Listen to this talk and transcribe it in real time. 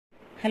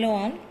Hello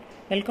all,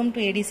 welcome to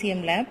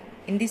ADCM lab.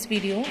 In this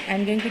video, I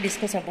am going to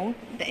discuss about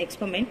the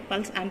experiment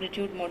pulse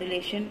amplitude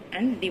modulation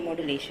and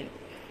demodulation.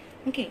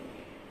 Okay,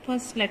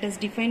 first let us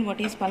define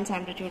what is pulse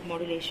amplitude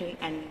modulation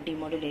and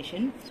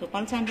demodulation. So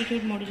pulse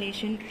amplitude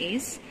modulation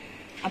is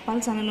a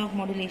pulse analog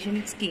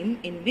modulation scheme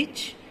in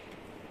which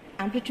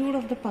amplitude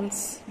of the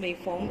pulse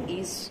waveform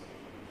is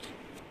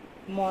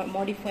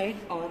modified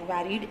or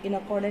varied in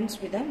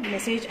accordance with the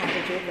message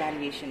amplitude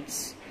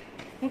variations.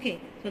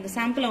 Okay, so the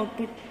sample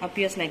output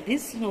appears like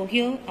this. So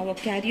here our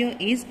carrier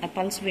is a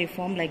pulse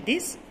waveform like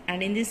this,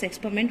 and in this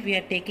experiment we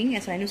are taking a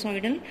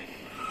sinusoidal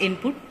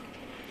input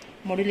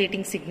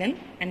modulating signal,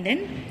 and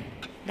then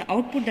the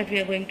output that we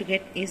are going to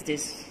get is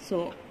this.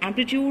 So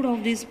amplitude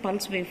of this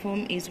pulse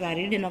waveform is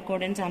varied in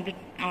accordance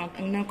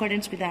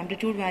with the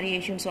amplitude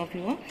variations of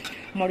your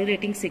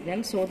modulating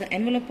signal. So the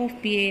envelope of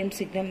PAM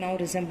signal now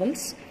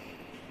resembles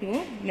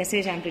your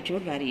message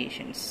amplitude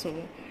variations. So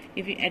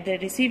if you, at the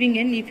receiving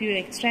end, if you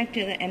extract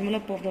the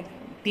envelope of the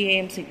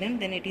PAM signal,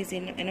 then it is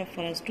enough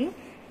for us to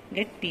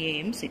get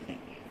PAM signal.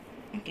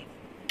 Okay.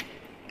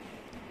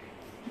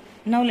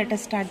 Now let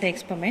us start the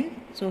experiment.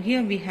 So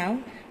here we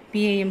have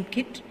PAM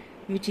kit,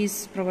 which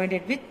is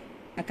provided with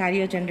a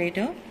carrier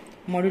generator,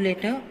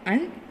 modulator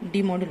and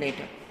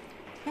demodulator.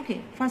 Okay,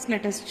 first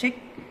let us check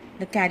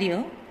the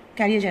carrier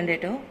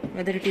generator,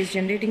 whether it is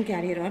generating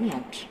carrier or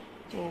not.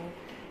 So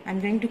I am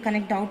going to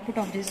connect the output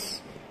of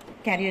this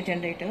carrier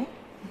generator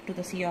to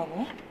the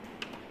CRO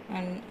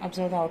and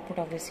observe the output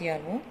of the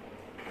CRO.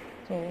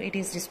 So it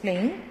is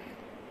displaying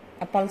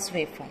a pulse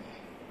waveform.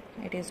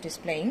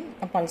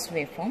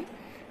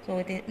 So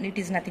it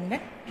is nothing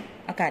but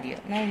a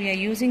carrier. Now we are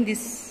using this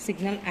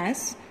signal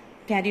as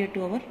carrier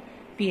to our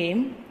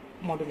PAM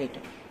modulator.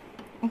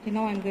 Okay,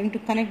 now I am going to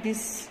connect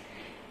this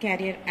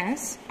carrier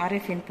as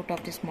RF input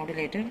of this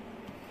modulator,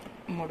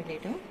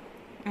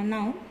 and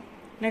now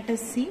let us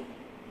see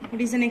what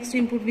is the next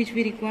input which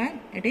we require.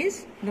 It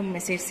is the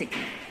message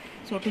signal.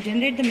 So to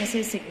generate the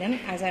message signal,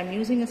 as I am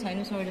using a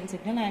sinusoidal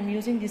signal, I am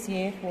using this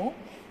AFO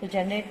to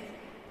generate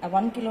a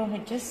 1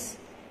 kHz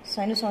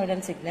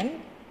sinusoidal signal,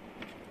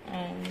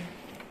 and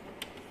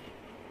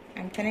I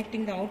am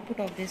connecting the output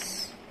of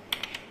this.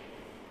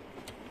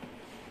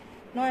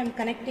 Now I am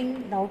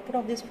connecting the output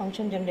of this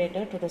function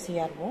generator to the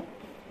CRO.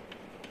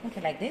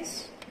 Okay, like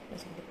this.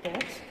 This is the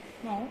ports.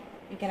 Now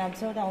you can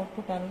observe the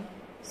output on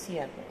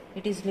CRO.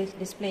 It is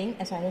displaying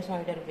a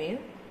sinusoidal wave.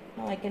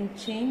 Now I can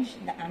change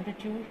the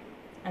amplitude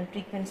and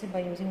frequency by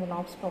using the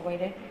knobs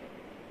provided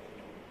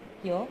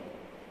here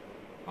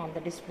on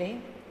the display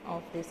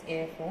of this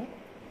AFO.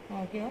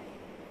 Now here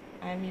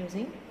I am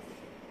using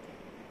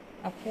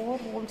a 4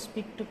 volts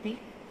peak to peak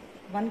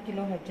 1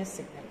 kHz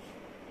signal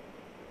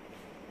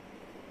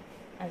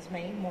as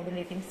my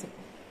modulating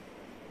signal.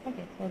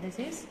 Okay, so this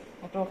is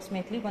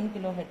approximately 1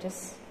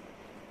 kHz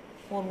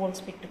 4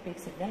 volts peak to peak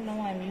signal. Now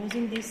I am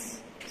using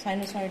this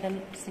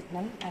sinusoidal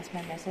signal as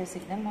my message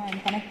signal. Now I am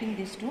connecting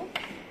this to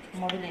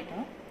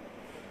modulator.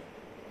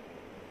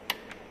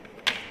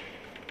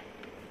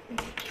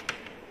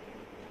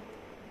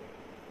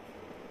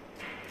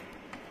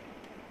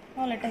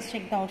 Now let us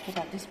check the output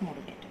of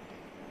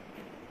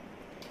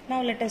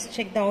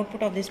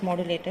this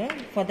modulator.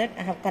 For that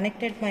I have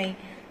connected my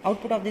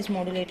output of this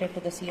modulator to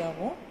the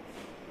CRO.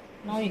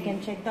 Now you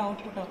can check the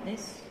output of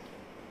this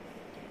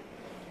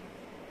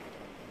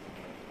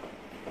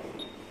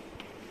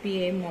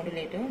PAM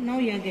modulator. Now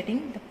you are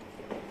getting the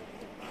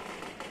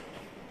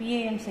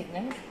PAM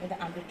signal with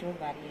the amplitude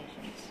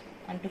variations.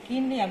 And to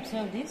keenly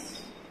observe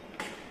this,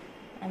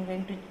 I am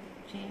going to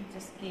change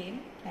the scale,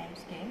 time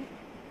scale.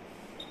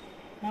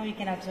 Now you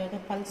can observe the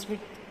pulse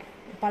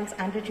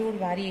amplitude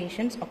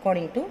variations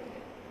according to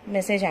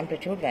message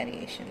amplitude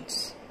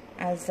variations.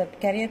 As the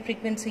carrier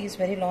frequency is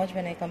very large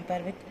when I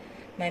compare with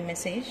my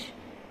message,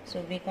 so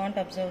we can't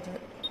observe the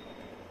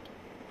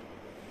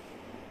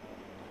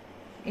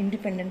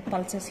independent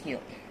pulses here.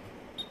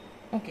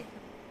 Okay.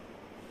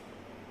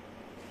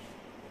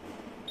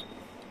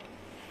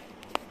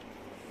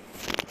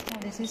 Now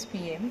this is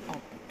PAM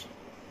output.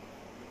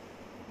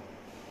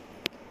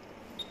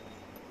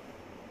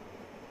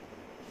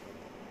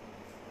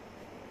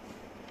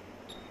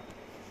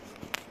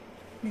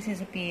 This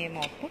is a PAM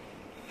output.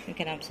 You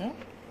can observe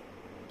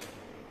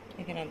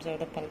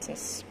the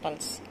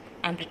pulse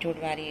amplitude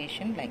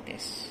variation like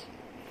this.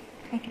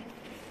 Okay.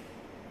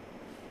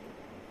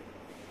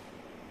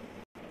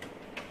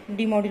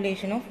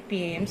 Demodulation of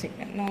PAM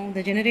signal. Now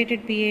the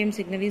generated PAM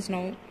signal is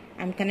now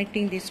I am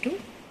connecting this to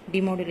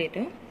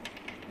demodulator.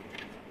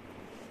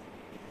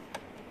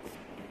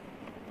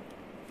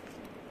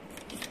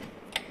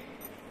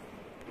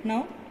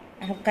 Now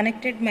I have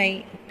connected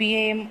my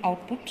PAM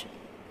output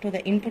to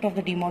the input of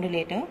the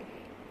demodulator.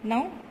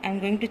 Now I am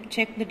going to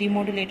check the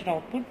demodulator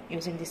output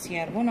using the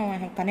CRO. Now I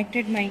have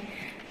connected my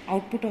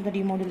output of the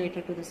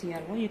demodulator to the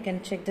CRO. You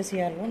can check the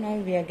CRO. Now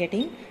we are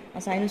getting a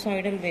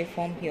sinusoidal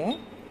waveform here.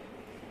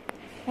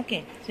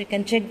 Okay, so you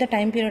can check the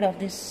time period of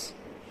this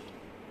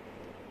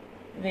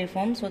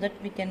waveform so that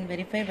we can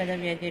verify whether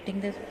we are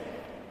getting the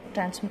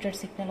transmitted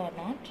signal or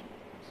not.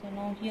 So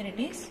now here it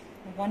is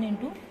 1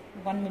 into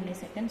 1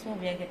 millisecond. So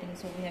we are getting,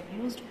 so we have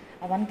used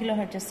a 1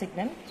 kilohertz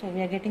signal. So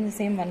we are getting the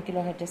same 1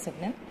 kilohertz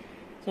signal.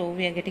 So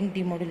we are getting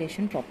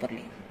demodulation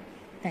properly.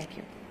 Thank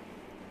you.